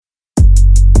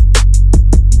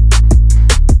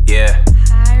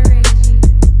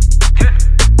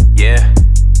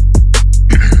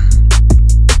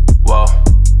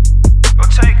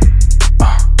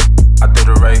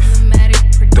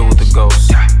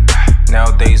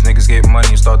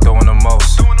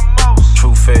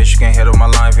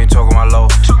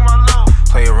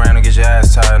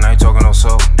tired, I ain't talking no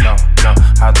soul. No, no.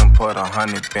 I done put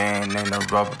 100 band in a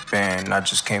rubber band. I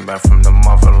just came back from the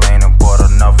motherland and bought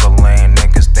another land.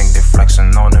 Niggas think they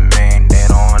flexing on the man, they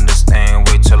don't understand.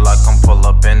 Wait till I come pull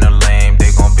up in the lane,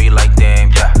 they gon' be like,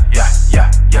 damn, yeah, yeah,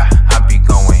 yeah, yeah. I be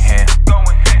going ham.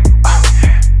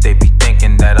 They be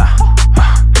thinking that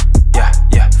yeah,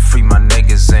 yeah. Free my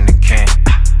niggas in the can.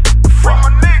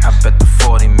 I bet the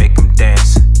 40 make them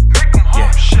dance.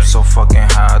 Yeah, I'm so fucking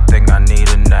high, I think I need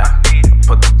a nap.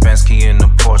 Put the Benz key in the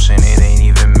Porsche and it ain't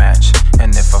even match.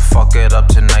 And if I fuck it up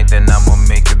tonight, then I'ma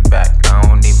make it back. I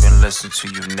don't even listen to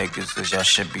you niggas, cause y'all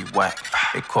shit be whack.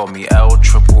 They call me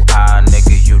L-triple-I,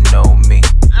 nigga, you know me.